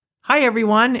Hi,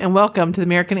 everyone, and welcome to the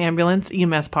American Ambulance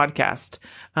EMS podcast.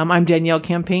 I'm Danielle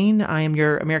Campaign. I am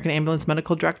your American Ambulance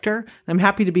Medical Director. I'm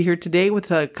happy to be here today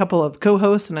with a couple of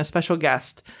co-hosts and a special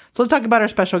guest. So let's talk about our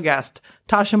special guest,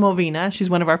 Tasha Molvina. She's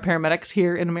one of our paramedics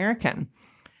here in American.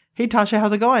 Hey, Tasha,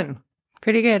 how's it going?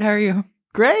 Pretty good. How are you?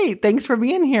 Great. Thanks for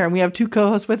being here. And we have two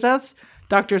co-hosts with us,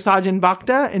 Dr. Sajan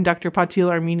Bhakta and Dr. Patil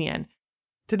Armenian.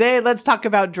 Today, let's talk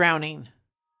about drowning.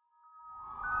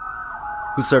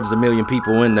 Who serves a million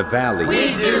people in the valley?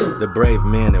 We do! The brave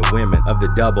men and women of the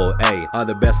double A are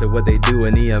the best at what they do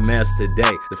in EMS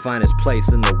today. The finest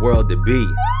place in the world to be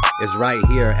is right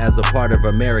here as a part of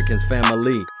Americans'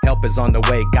 family. Help is on the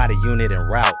way, got a unit en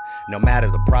route. No matter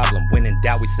the problem, when in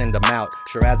doubt we send them out.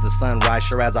 Sure as the sunrise,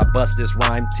 sure as I bust this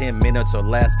rhyme, 10 minutes or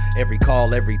less. Every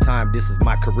call, every time, this is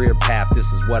my career path, this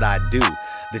is what I do.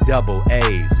 The double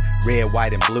A's, red,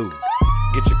 white, and blue.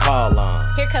 Get your call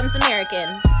on. Here comes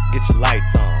American. Get your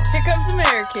lights on. Here comes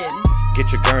American. Get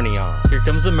your gurney on. Here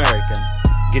comes American.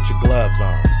 Get your gloves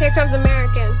on. Here comes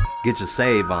American. Get your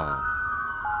save on.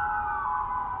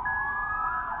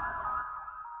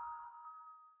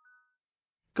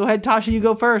 Go ahead, Tasha, you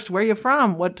go first. Where are you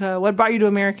from? What brought you to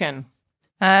American?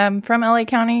 I'm from LA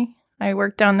County. I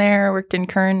worked down there, I worked in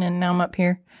Kern, and now I'm up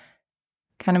here.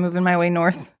 Kind of moving my way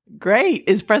north. Great.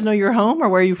 Is Fresno your home, or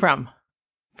where are you from?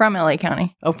 From LA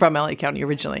County. Oh, from LA County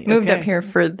originally. Moved Okay. up here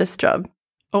for this job.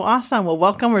 Oh, awesome. Well,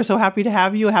 welcome. We're so happy to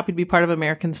have you. Happy to be part of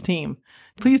American's team.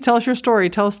 Please tell us your story.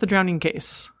 Tell us the drowning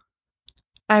case.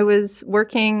 I was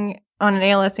working on an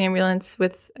ALS ambulance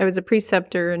I was a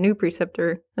preceptor, a new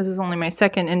preceptor. This is only my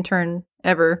second intern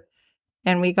ever.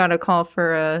 And we got a call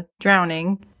for a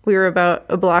drowning. We were about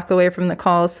a block away from the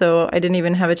call, so I didn't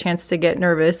even have a chance to get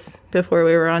nervous before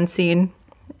we were on scene.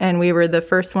 And we were the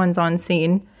first ones on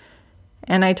scene.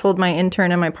 And I told my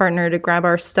intern and my partner to grab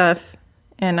our stuff,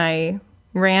 and I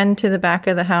ran to the back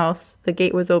of the house. The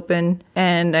gate was open,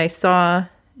 and I saw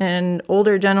an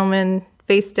older gentleman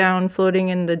face down floating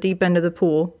in the deep end of the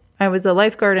pool. I was a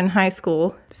lifeguard in high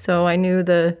school, so I knew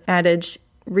the adage,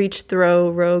 reach,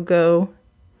 throw, row, go.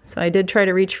 So I did try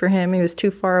to reach for him. He was too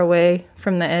far away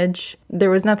from the edge. There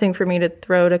was nothing for me to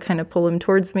throw to kind of pull him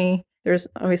towards me. There's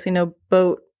obviously no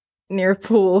boat near a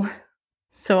pool.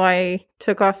 So I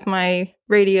took off my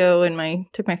radio and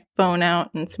took my phone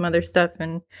out and some other stuff,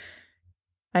 and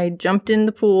I jumped in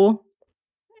the pool,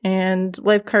 and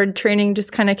lifeguard training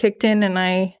just kind of kicked in, and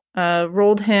I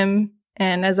rolled him,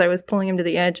 and as I was pulling him to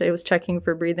the edge, I was checking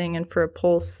for breathing and for a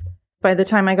pulse. By the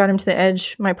time I got him to the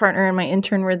edge, my partner and my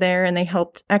intern were there, and they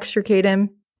helped extricate him,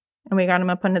 and we got him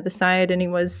up onto the side, and he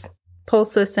was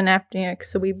pulseless and apneic,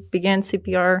 so we began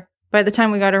CPR. By the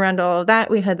time we got around to all of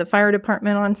that, we had the fire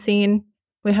department on scene.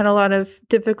 We had a lot of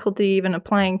difficulty even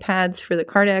applying pads for the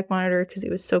cardiac monitor because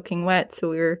he was soaking wet. So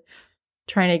we were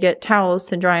trying to get towels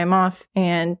to dry him off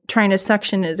and trying to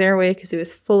suction his airway because he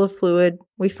was full of fluid.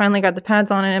 We finally got the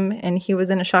pads on him, and he was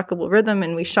in a shockable rhythm,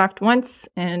 and we shocked once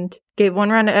and gave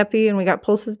one round of epi, and we got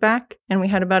pulses back. And we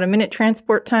had about a minute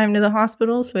transport time to the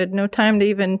hospital, so we had no time to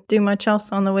even do much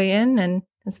else on the way in. And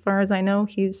as far as I know,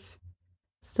 he's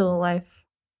still alive.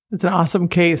 It's an awesome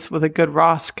case with a good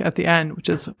ROSC at the end, which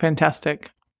is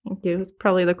fantastic. Thank you. It's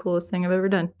probably the coolest thing I've ever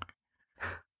done.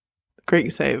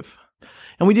 Great save.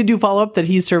 And we did do follow-up that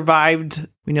he survived.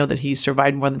 We know that he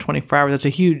survived more than 24 hours. That's a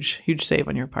huge, huge save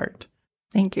on your part.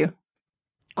 Thank you.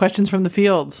 Questions from the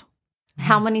field.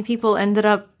 How many people ended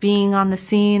up being on the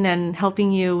scene and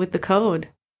helping you with the code?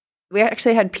 We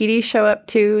actually had PD show up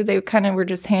too. They kind of were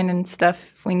just handing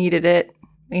stuff if we needed it.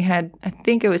 We had, I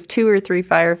think it was 2 or 3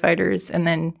 firefighters, and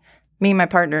then me, my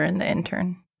partner, and the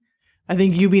intern. I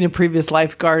think you being a previous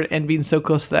lifeguard and being so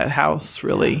close to that house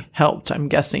really helped. I'm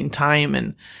guessing time,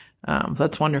 and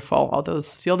that's wonderful. All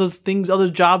those things, all those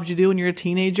jobs you do when you're a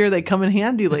teenager, they come in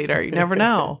handy later. You never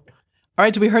know. All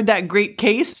right, so we heard that great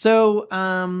case. So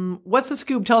what's the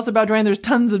scoop? Tell us about drowning. There's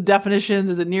tons of definitions.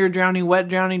 Is it near drowning, wet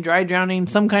drowning, dry drowning,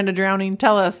 some kind of drowning?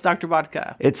 Tell us, Dr.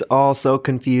 Bhakta. It's all so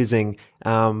confusing,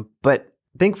 but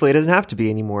thankfully it doesn't have to be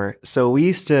anymore. So we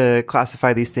used to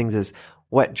classify these things as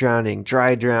wet drowning,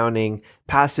 dry drowning,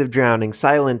 passive drowning,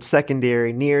 silent,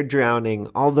 secondary, near drowning.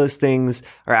 All those things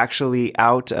are actually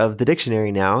out of the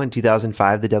dictionary now. In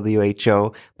 2005, the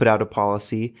WHO put out a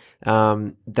policy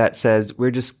that says we're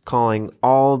just calling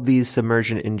all these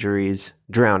submersion injuries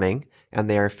drowning, and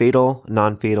they are fatal,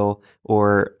 non-fatal,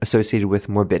 or associated with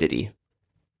morbidity.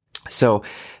 So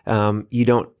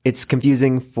it's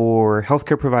confusing for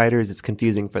healthcare providers. It's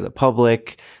confusing for the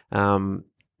public.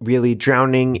 Really,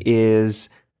 drowning is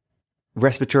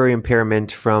respiratory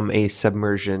impairment from a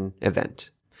submersion event.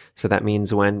 So that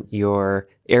means when your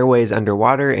airway is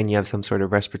underwater and you have some sort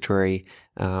of respiratory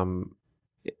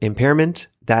impairment,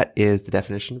 that is the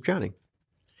definition of drowning.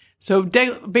 So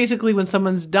basically, when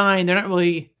someone's dying, they're not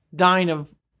really dying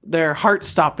of their heart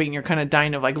stopping. You're kind of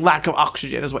dying of like lack of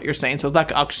oxygen is what you're saying. So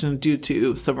lack of oxygen due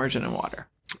to submersion in water.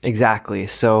 Exactly.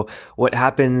 So what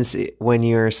happens when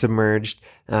you're submerged,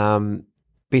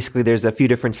 basically there's a few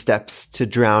different steps to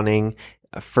drowning.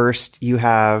 First, you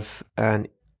have an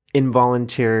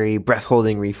involuntary breath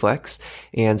holding reflex,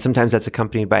 and sometimes that's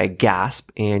accompanied by a gasp,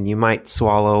 and you might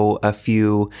swallow a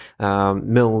few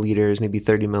milliliters, maybe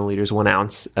 30 milliliters, 1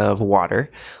 ounce of water,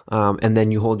 and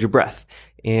then you hold your breath.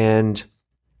 And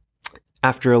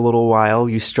after a little while,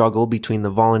 you struggle between the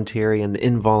voluntary and the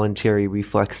involuntary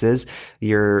reflexes.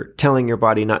 You're telling your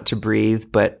body not to breathe,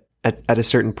 but at a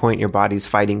certain point, your body's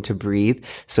fighting to breathe.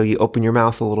 So you open your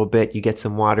mouth a little bit, you get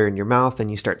some water in your mouth,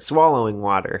 and you start swallowing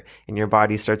water. And your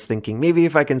body starts thinking, maybe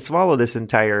if I can swallow this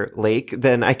entire lake,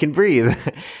 then I can breathe.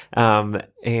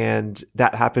 And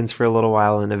that happens for a little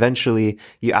while. And eventually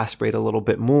you aspirate a little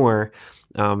bit more.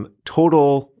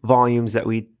 Total volumes that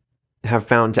we have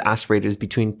found to aspirate is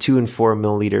between 2 and 4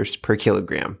 milliliters per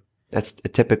kilogram. That's a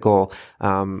typical.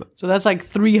 So that's like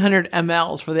 300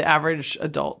 mLs for the average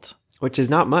adult. Which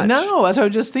is not much. No, that's what I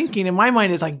was just thinking. In my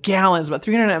mind, it's like gallons, but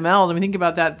 300 mLs. I mean, think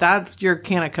about that. That's your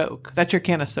can of Coke. That's your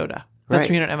can of soda. That's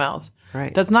Right. 300 mLs.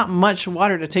 Right. That's not much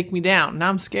water to take me down. Now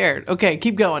I'm scared. Okay,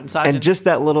 keep going, Sajid. And just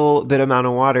that little bit amount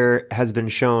of water has been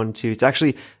shown to, it's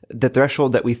actually the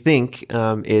threshold that we think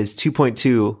is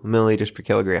 2.2 milliliters per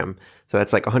kilogram. So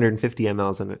that's like 150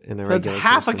 mLs in a so it's regular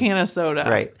half person. a can of soda.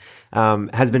 Right.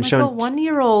 Has been Like shown. a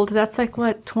 1-year-old, that's like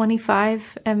what,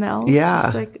 25 mL? Yeah.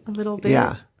 Just like a little bit.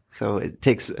 Yeah. So it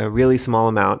takes a really small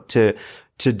amount to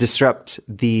disrupt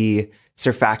the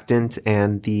surfactant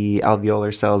and the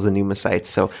alveolar cells and pneumocytes.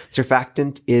 So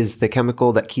surfactant is the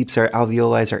chemical that keeps our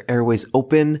alveoli, our airways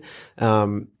open.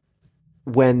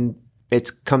 When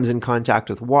it comes in contact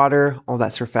with water, all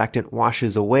that surfactant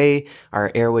washes away. Our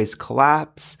airways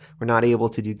collapse. We're not able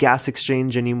to do gas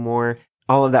exchange anymore.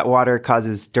 All of that water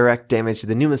causes direct damage to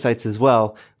the pneumocytes as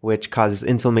well, which causes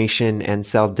inflammation and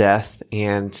cell death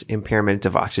and impairment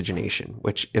of oxygenation,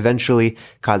 which eventually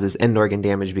causes end organ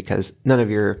damage because none of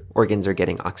your organs are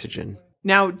getting oxygen.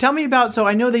 Now, tell me about, so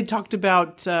I know they talked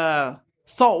about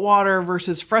salt water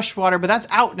versus fresh water, but that's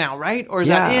out now, right? Or is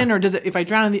that Yeah. in? Or does it, if I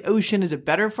drown in the ocean, is it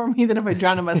better for me than if I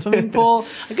drown in my swimming pool?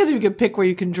 I guess if you could pick where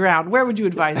you can drown, where would you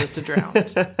advise us to drown?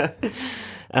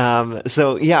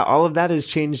 So yeah, all of that has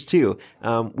changed too.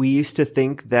 We used to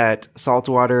think that salt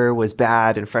water was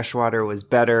bad and fresh water was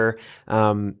better,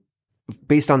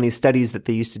 based on these studies that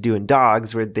they used to do in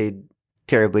dogs where they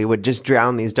terribly would just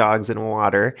drown these dogs in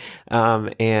water.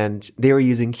 And they were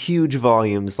using huge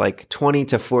volumes, like 20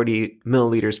 to 40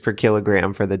 milliliters per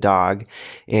kilogram for the dog.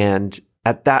 And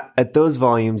at those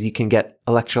volumes, you can get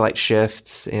electrolyte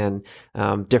shifts and,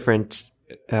 different,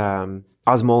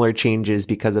 osmolar changes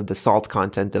because of the salt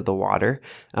content of the water.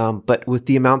 But with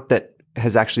the amount that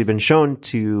has actually been shown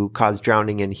to cause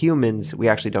drowning in humans, we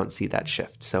actually don't see that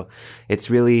shift. So it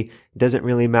doesn't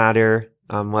really matter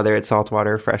whether it's salt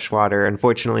water or fresh water.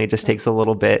 Unfortunately, it just takes a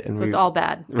little bit. And So it's all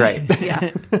bad. right.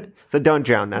 Yeah. So don't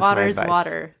drown. That's Water my is advice.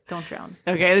 water. Don't drown.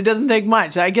 Okay, and it doesn't take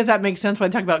much. I guess that makes sense when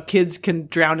I talk about kids can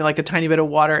drown in like a tiny bit of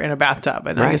water in a bathtub.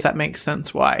 And I Right. guess that makes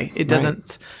sense why it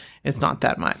doesn't, it's not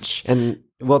that much. And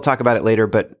we'll talk about it later,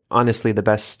 but honestly, the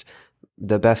best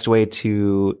way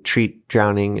to treat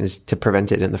drowning is to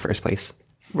prevent it in the first place.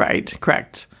 Right,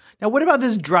 correct. Now, what about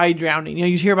this dry drowning? You know,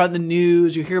 you hear about it in the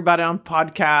news, you hear about it on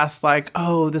podcasts, like,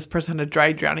 oh, this person had a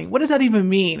dry drowning. What does that even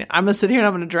mean? I'm going to sit here and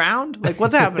I'm going to drown? Like,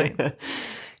 what's happening?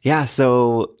 Yeah.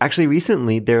 So actually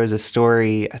recently there was a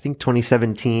story, I think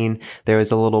 2017, there was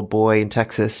a little boy in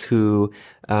Texas who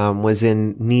was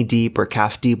in knee deep or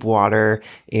calf deep water,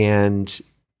 and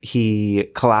he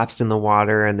collapsed in the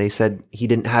water, and they said he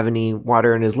didn't have any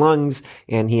water in his lungs,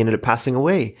 and he ended up passing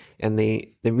away. And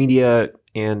the media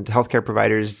and healthcare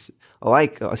providers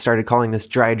alike started calling this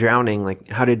dry drowning. Like,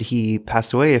 how did he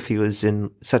pass away if he was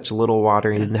in such little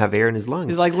water and didn't have air in his lungs?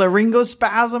 It's like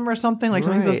laryngospasm or something, like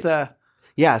something goes Right. to...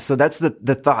 Yeah, so that's the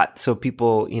thought. So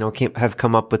people, have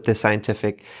come up with this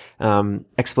scientific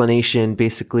explanation,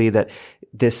 basically that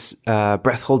this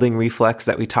breath holding reflex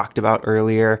that we talked about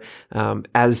earlier,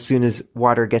 as soon as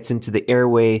water gets into the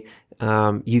airway,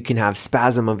 you can have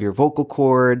spasm of your vocal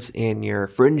cords and your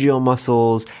pharyngeal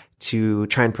muscles to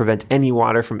try and prevent any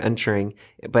water from entering,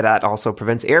 but that also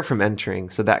prevents air from entering.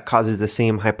 So that causes the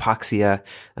same hypoxia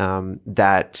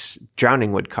that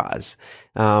drowning would cause.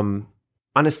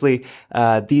 Honestly,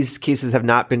 these cases have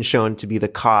not been shown to be the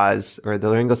cause, or the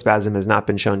laryngospasm has not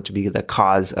been shown to be the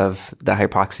cause of the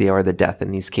hypoxia or the death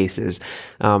in these cases.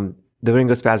 the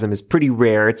laryngospasm is pretty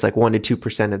rare. It's like 1% to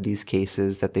 2% of these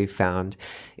cases that they found.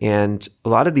 And a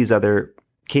lot of these other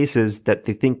cases that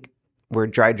they think were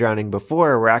dry drowning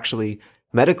before were actually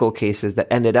medical cases that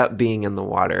ended up being in the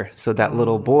water. So that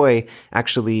little boy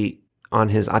actually, on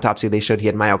his autopsy, they showed he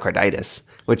had myocarditis,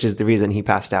 which is the reason he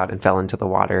passed out and fell into the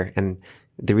water. And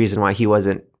the reason why he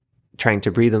wasn't trying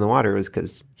to breathe in the water was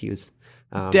because he was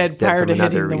dead prior to hitting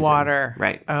the reason. water.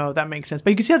 Right. Oh, that makes sense.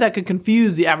 But you can see how that could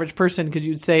confuse the average person, because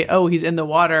you'd say, oh, he's in the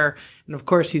water. And of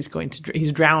course he's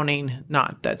drowning,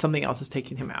 not that something else is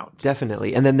taking him out.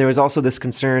 Definitely. And then there was also this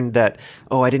concern that,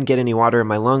 oh, I didn't get any water in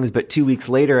my lungs, but 2 weeks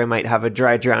later I might have a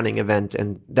dry drowning event.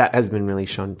 And that has been really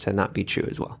shown to not be true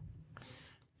as well.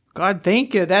 God,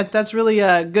 thank you. That's really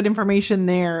good information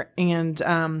there. And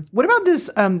what about this?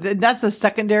 That's the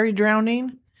secondary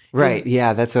drowning? Right.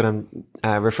 Yeah, that's what I'm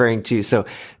referring to. So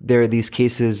there are these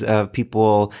cases of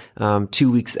people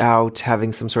 2 weeks out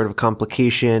having some sort of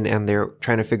complication, and they're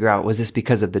trying to figure out, was this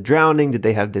because of the drowning? Did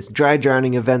they have this dry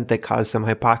drowning event that caused some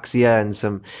hypoxia and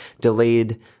some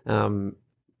delayed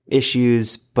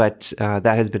issues? But that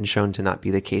has been shown to not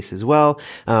be the case as well.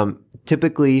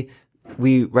 Typically,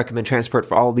 we recommend transport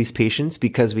for all of these patients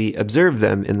because we observe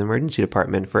them in the emergency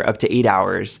department for up to 8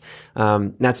 hours.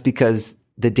 That's because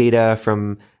the data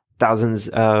from thousands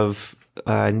of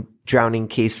drowning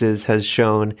cases has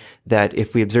shown that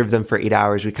if we observe them for 8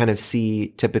 hours, we kind of see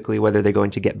typically whether they're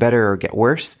going to get better or get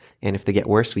worse. And if they get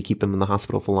worse, we keep them in the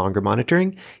hospital for longer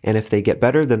monitoring. And if they get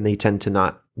better, then they tend to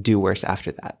not do worse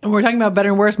after that. And we're talking about better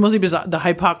and worse, mostly because the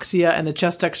hypoxia and the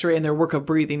chest x-ray and their work of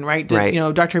breathing, right? Right.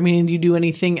 Dr. Armenian, do you do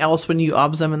anything else when you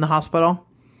obs them in the hospital?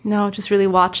 No, just really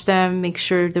watch them, make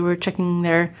sure that we're checking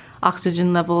their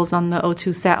oxygen levels on the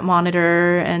O2 sat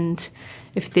monitor. And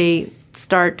if they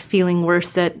start feeling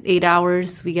worse at 8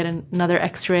 hours, we get another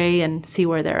x-ray and see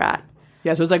where they're at.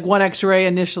 Yeah, so it's like one x-ray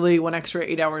initially, one x-ray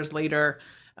 8 hours later.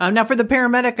 Now for the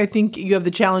paramedic, I think you have the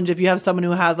challenge if you have someone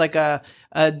who has like a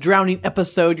drowning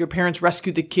episode, your parents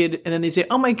rescue the kid, and then they say,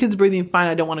 oh, my kid's breathing fine,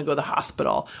 I don't want to go to the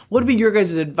hospital. What would be your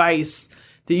guys' advice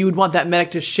that you would want that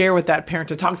medic to share with that parent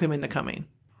to talk them into coming?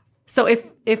 So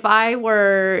if I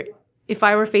were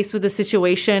faced with a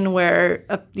situation where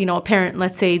a parent,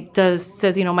 let's say,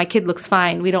 says my kid looks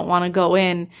fine, we don't want to go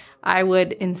in, I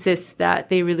would insist that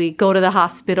they really go to the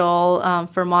hospital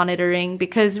for monitoring,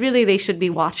 because really they should be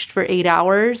watched for 8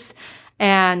 hours,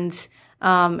 and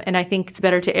I think it's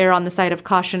better to err on the side of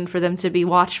caution for them to be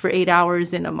watched for 8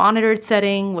 hours in a monitored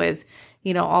setting with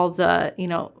all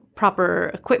the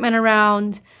proper equipment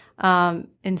around,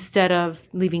 instead of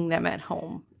leaving them at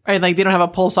home. Right, like they don't have a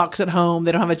pulse ox at home.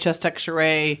 They don't have a chest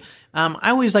x-ray. I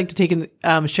always like to take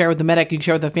and share with the medic. You can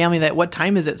share with the family that what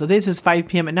time is it? So this is 5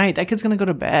 p.m. at night. That kid's going to go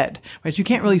to bed. Right, so you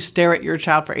can't really stare at your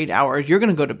child for 8 hours. You're going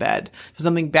to go to bed. So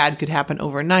something bad could happen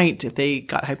overnight if they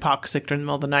got hypoxic during the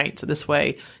middle of the night. So this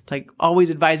way, it's like always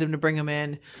advise them to bring them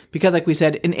in, because like we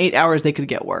said, in 8 hours they could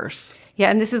get worse. Yeah,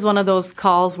 and this is one of those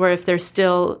calls where if they're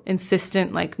still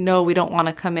insistent, like, no, we don't want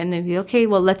to come in, they'd be, okay,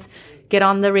 well, let's get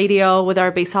on the radio with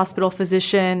our base hospital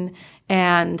physician,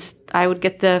 and I would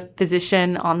get the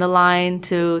physician on the line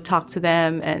to talk to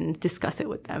them and discuss it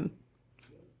with them.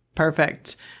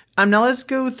 Perfect. Now let's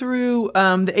go through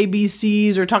the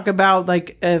ABCs, or talk about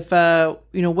like if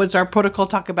what's our protocol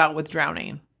talk about with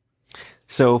drowning.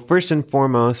 So first and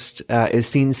foremost is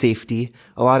scene safety.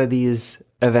 A lot of these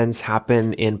events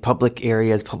happen in public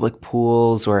areas, public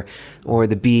pools, or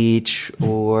the beach,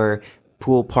 or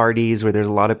pool parties where there's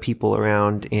a lot of people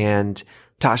around. And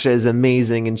Tasha is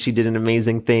amazing, and she did an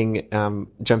amazing thing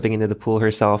jumping into the pool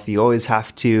herself. You always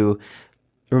have to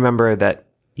remember that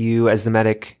you, as the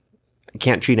medic,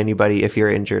 can't treat anybody if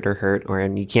you're injured or hurt,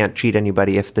 and you can't treat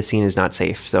anybody if the scene is not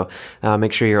safe. So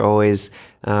make sure you're always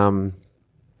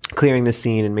clearing the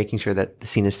scene and making sure that the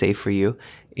scene is safe for you.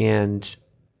 And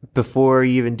before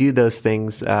you even do those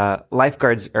things,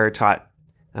 lifeguards are taught.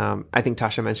 I think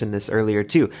Tasha mentioned this earlier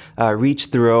too. Reach,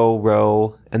 throw,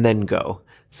 row, and then go.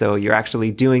 So you're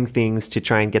actually doing things to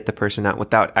try and get the person out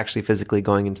without actually physically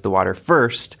going into the water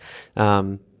first.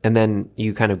 And then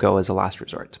you kind of go as a last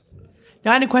resort. Now,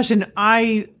 I had a question.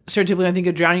 I think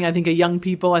of drowning, I think of young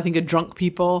people, I think of drunk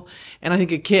people, and I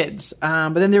think of kids.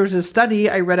 But then there was a study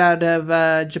I read out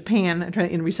of Japan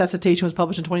in Resuscitation, was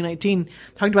published in 2019,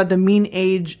 talked about the mean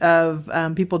age of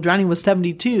people drowning was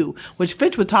 72, which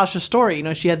fits with Tasha's story.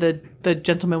 She had the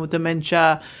gentleman with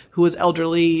dementia who was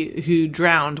elderly who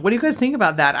drowned. What do you guys think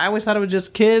about that? I always thought it was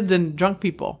just kids and drunk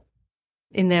people.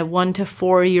 In the 1 to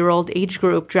 4 year old age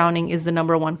group, drowning is the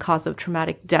number one cause of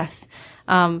traumatic death.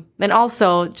 And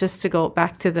also, just to go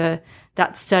back to the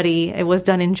that study, it was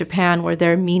done in Japan where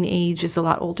their mean age is a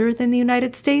lot older than the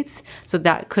United States. So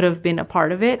that could have been a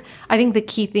part of it. I think the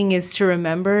key thing is to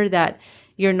remember that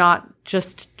you're not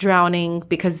just drowning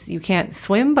because you can't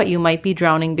swim, but you might be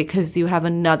drowning because you have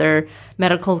another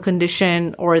medical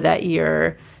condition or that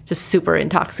you're just super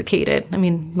intoxicated. I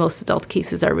mean, most adult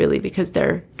cases are really because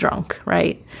they're drunk,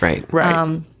 right? Right.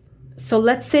 So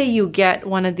let's say you get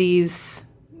one of these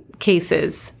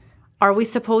cases. Are we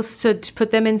supposed to put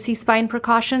them in C-spine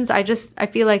precautions? I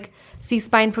feel like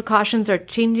C-spine precautions are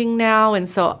changing now, and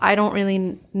so I don't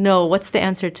really know. What's the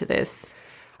answer to this?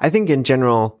 I think in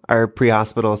general, our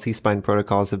pre-hospital C-spine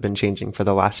protocols have been changing for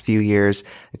the last few years.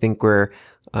 I think for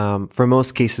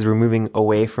most cases, we're moving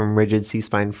away from rigid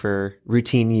C-spine for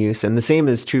routine use. And the same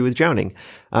is true with drowning.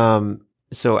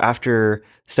 So after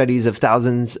studies of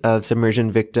thousands of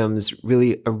submersion victims,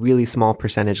 a really small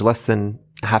percentage, less than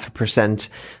 0.5%,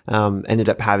 ended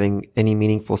up having any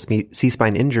meaningful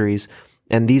C-spine injuries.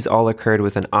 And these all occurred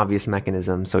with an obvious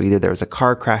mechanism. So either there was a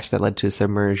car crash that led to a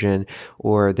submersion,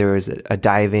 or there was a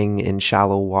diving in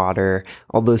shallow water.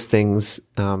 All those things,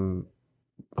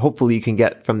 hopefully you can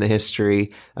get from the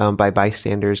history by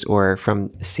bystanders or from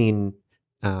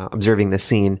observing the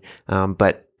scene.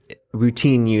 But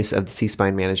routine use of the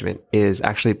C-spine management is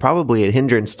actually probably a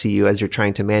hindrance to you as you're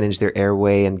trying to manage their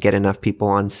airway and get enough people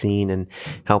on scene and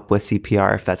help with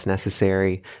CPR if that's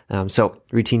necessary. So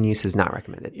routine use is not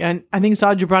recommended. Yeah, and I think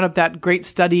Sajid brought up that great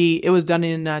study. It was done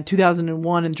in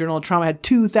 2001 in Journal of Trauma. It had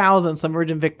 2,000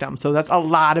 submergent victims. So that's a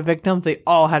lot of victims. They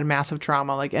all had massive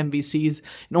trauma like MVCs,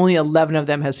 and only 11 of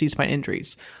them had C-spine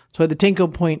injuries. So the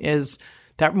take-home point is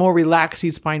that more relaxed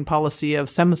C-spine policy of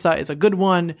SEMSA is a good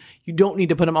one. You don't need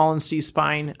to put them all in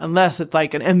C-spine unless it's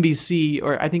like an MVC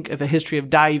or I think if a history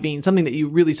of diving, something that you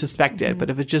really suspected.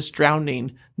 But if it's just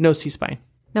drowning, no C-spine.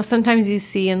 Now, sometimes you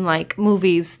see in like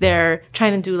movies, they're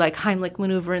trying to do like Heimlich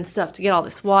maneuver and stuff to get all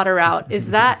this water out.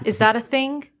 Is that a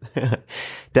thing?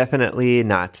 Definitely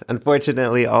not.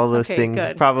 Unfortunately, all those things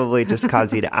probably just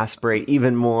cause you to aspirate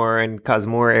even more and cause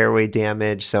more airway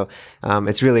damage. So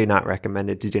it's really not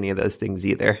recommended to do any of those things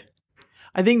either.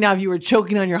 I think now if you were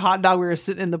choking on your hot dog, we were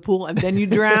sitting in the pool and then you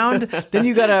drowned, then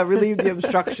you got to relieve the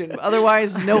obstruction.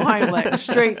 Otherwise, no Heimlich,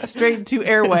 straight to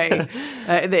airway, the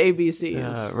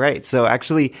ABCs. Right. So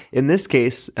actually, in this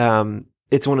case,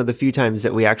 it's one of the few times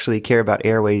that we actually care about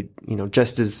airway,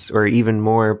 just as or even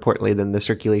more importantly than the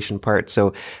circulation part.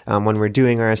 So when we're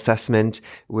doing our assessment,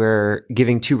 we're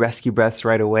giving 2 rescue breaths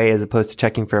right away as opposed to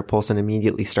checking for a pulse and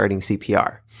immediately starting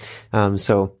CPR.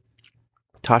 So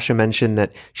Tasha mentioned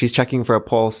that she's checking for a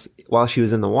pulse while she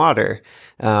was in the water.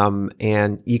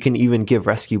 And you can even give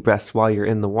rescue breaths while you're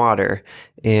in the water.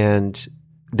 And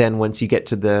then once you get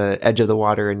to the edge of the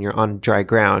water and you're on dry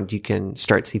ground, you can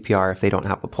start CPR if they don't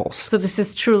have a pulse. So this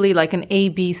is truly like an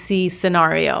ABC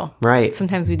scenario. Right.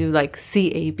 Sometimes we do like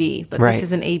CAB, but this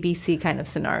is an ABC kind of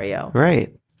scenario.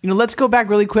 Right. Let's go back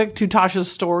really quick to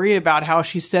Tasha's story about how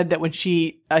she said that when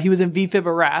he was in VFib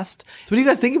arrest. So what do you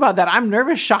guys think about that? I'm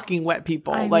nervous shocking wet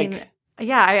people.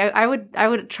 I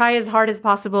would try as hard as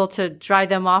possible to dry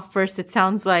them off first. It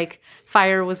sounds like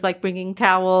Fire was like bringing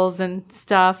towels and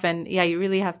stuff. And yeah, you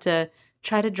really have to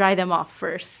try to dry them off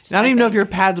first. I don't even know if your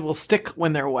pads will stick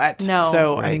when they're wet. No.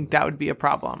 So I think that would be a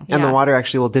problem. And the water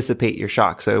actually will dissipate your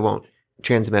shock, so it won't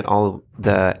transmit all of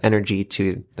the energy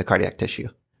to the cardiac tissue.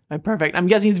 Perfect. I'm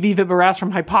guessing it's VFib arrest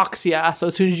from hypoxia. So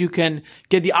as soon as you can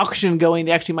get the oxygen going,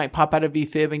 they actually might pop out of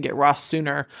VFib and get ROS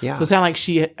sooner. Yeah. So it sounded like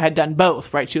she had done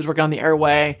both, right? She was working on the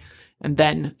airway and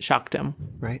then shocked him.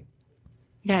 Right.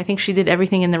 Yeah, I think she did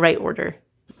everything in the right order.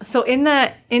 So in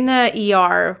the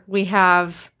ER, we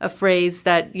have a phrase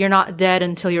that you're not dead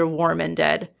until you're warm and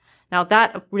dead. Now,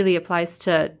 that really applies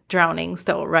to drownings,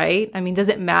 though, right? I mean, does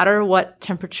it matter what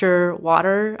temperature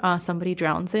water somebody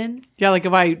drowns in? Yeah, like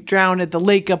if I drown at the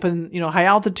lake up in high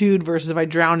altitude versus if I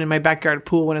drown in my backyard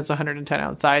pool when it's 110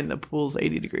 outside and the pool's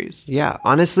 80 degrees. Yeah,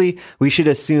 honestly, we should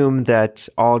assume that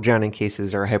all drowning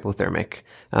cases are hypothermic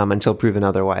until proven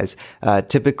otherwise.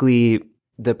 Typically,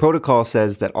 the protocol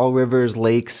says that all rivers,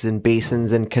 lakes, and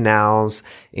basins and canals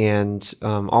and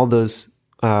all those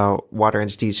water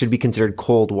entities should be considered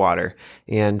cold water.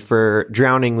 And for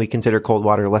drowning, we consider cold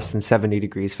water less than 70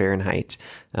 degrees Fahrenheit.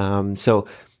 So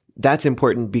that's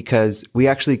important because we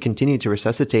actually continue to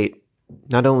resuscitate,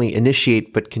 not only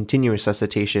initiate, but continue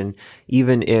resuscitation,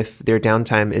 even if their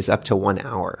downtime is up to 1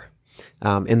 hour.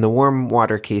 In the warm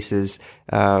water cases,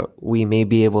 we may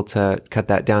be able to cut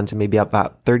that down to maybe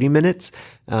about 30 minutes.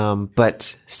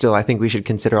 But still, I think we should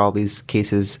consider all these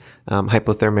cases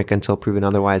hypothermic until proven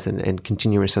otherwise and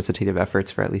continue resuscitative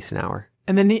efforts for at least an hour.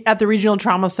 And then at the Regional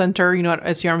Trauma Center, at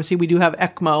SCRMC, we do have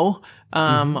ECMO,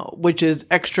 which is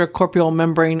extracorporeal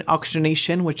membrane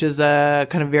oxygenation, which is a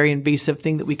kind of very invasive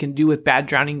thing that we can do with bad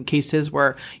drowning cases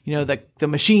where, the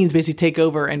machines basically take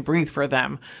over and breathe for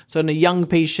them. So in a young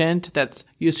patient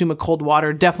you assume a cold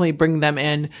water, definitely bring them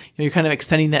in. You're kind of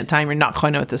extending that time. You're not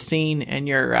calling them at the scene, and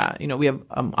we have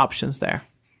options there.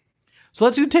 So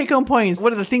let's do take-home points.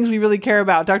 What are the things we really care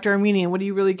about? Dr. Armenian, what do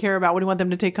you really care about? What do you want them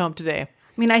to take home today?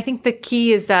 I think the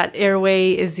key is that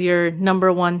airway is your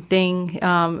number one thing.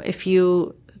 If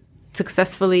you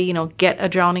successfully, get a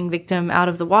drowning victim out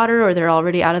of the water, or they're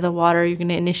already out of the water, you're going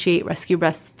to initiate rescue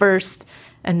breaths first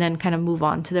and then kind of move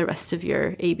on to the rest of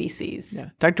your ABCs. Yeah.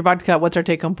 Dr. Bogdaka, what's our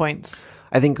take-home points?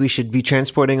 I think we should be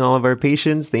transporting all of our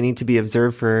patients. They need to be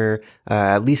observed for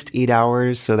at least 8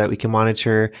 hours so that we can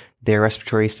monitor their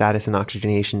respiratory status and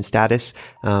oxygenation status.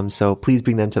 So please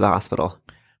bring them to the hospital.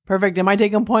 Perfect. And my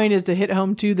take-home point is to hit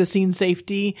home to the scene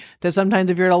safety, that sometimes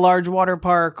if you're at a large water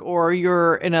park or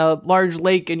you're in a large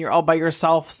lake and you're all by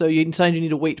yourself, sometimes you need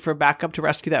to wait for backup to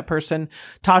rescue that person.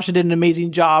 Tasha did an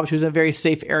amazing job. She was in a very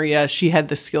safe area. She had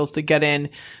the skills to get in.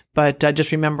 But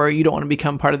just remember, you don't want to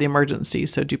become part of the emergency,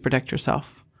 so do protect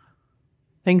yourself.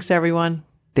 Thanks, everyone.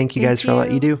 Thank you guys for all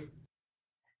that you do.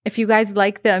 If you guys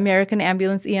like the American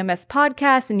Ambulance EMS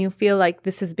podcast and you feel like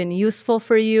this has been useful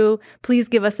for you, please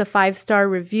give us a 5-star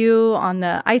review on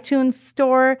the iTunes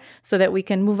store so that we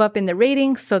can move up in the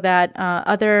ratings so that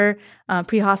other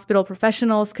pre-hospital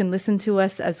professionals can listen to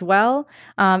us as well.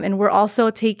 And we're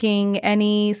also taking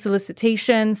any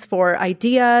solicitations for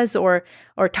ideas or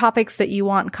topics that you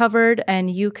want covered,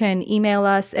 and you can email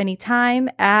us anytime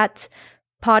at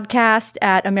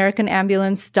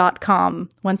podcast@americanambulance.com.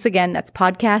 Once again, that's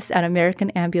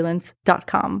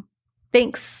podcast@americanambulance.com.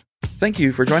 Thanks. Thank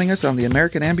you for joining us on the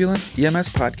American Ambulance EMS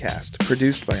podcast,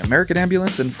 produced by American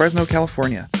Ambulance in Fresno,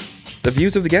 California. The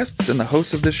views of the guests and the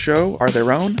hosts of this show are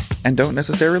their own and don't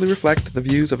necessarily reflect the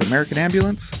views of American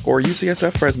Ambulance or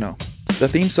UCSF Fresno. The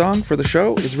theme song for the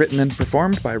show is written and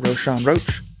performed by Roshan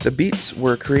Roach. The beats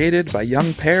were created by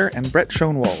Young Pear and Brett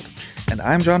Schoenwald. And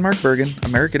I'm John Mark Bergen,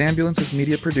 American Ambulance's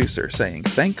media producer, saying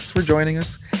thanks for joining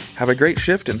us. Have a great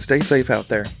shift and stay safe out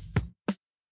there.